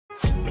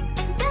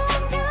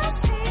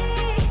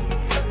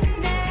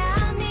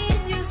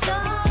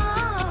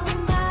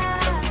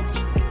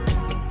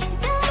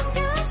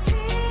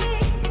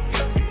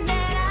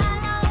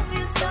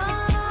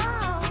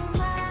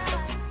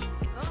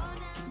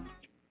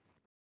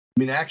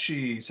mean,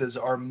 actually, it says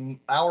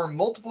our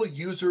multiple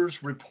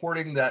users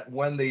reporting that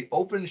when they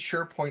open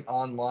SharePoint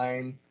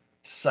Online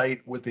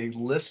site with a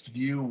list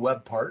view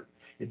web part,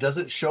 it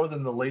doesn't show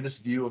them the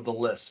latest view of the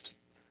list.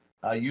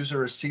 A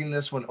user has seen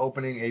this when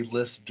opening a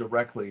list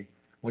directly.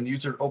 When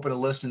user open a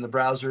list in the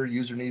browser,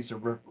 user needs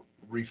to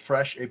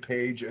refresh a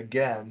page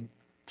again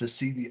to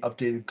see the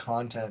updated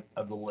content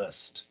of the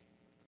list.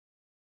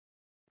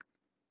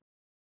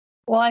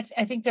 Well, I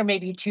think there may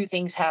be two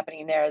things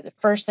happening there. The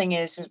first thing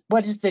is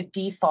what is the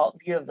default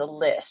view of the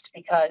list?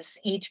 Because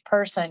each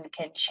person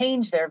can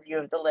change their view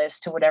of the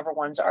list to whatever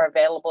ones are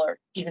available, or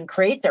even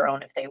create their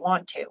own if they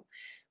want to.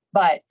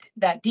 But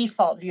that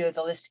default view of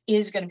the list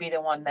is going to be the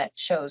one that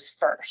shows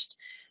first.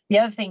 The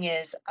other thing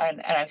is,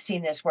 and I've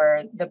seen this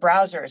where the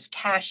browser is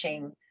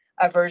caching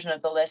a version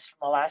of the list from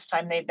the last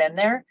time they've been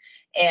there,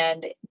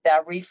 and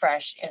that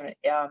refresh it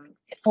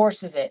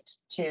forces it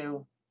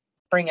to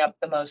bring up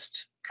the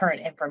most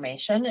current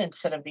information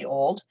instead of the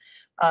old.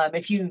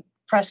 If you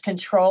press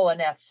Control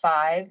and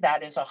F5,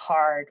 that is a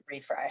hard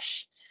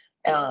refresh.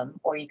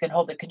 Or you can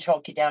hold the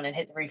Control key down and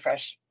hit the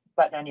refresh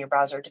button on your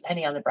browser,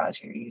 depending on the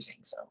browser you're using.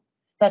 So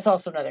that's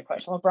also another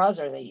question. What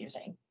browser are they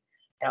using?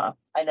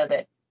 I know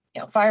that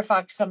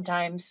Firefox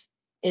sometimes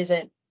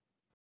isn't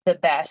the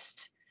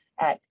best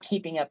at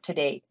keeping up to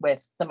date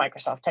with the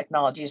Microsoft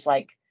technologies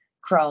like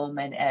Chrome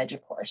and Edge,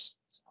 of course.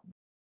 So,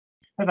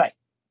 what about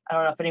I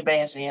don't know if anybody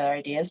has any other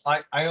ideas.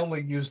 I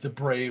only use the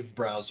Brave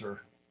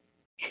browser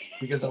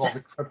because of all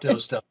the crypto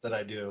stuff that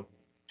I do.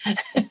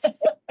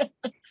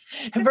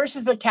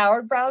 Versus the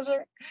Coward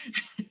browser?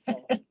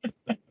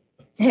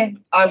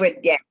 I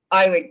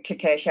would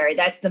concur, Shari.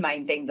 That's the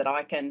main thing that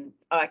I can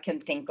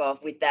think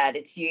of with that.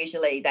 It's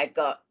usually they've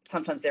got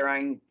sometimes their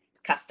own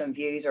custom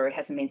views, or it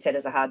hasn't been set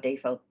as a hard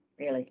default,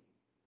 really.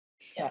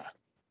 Yeah.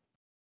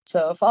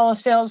 So if all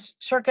else fails,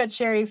 shortcut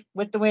Shari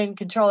with the win,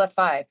 Control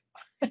F5.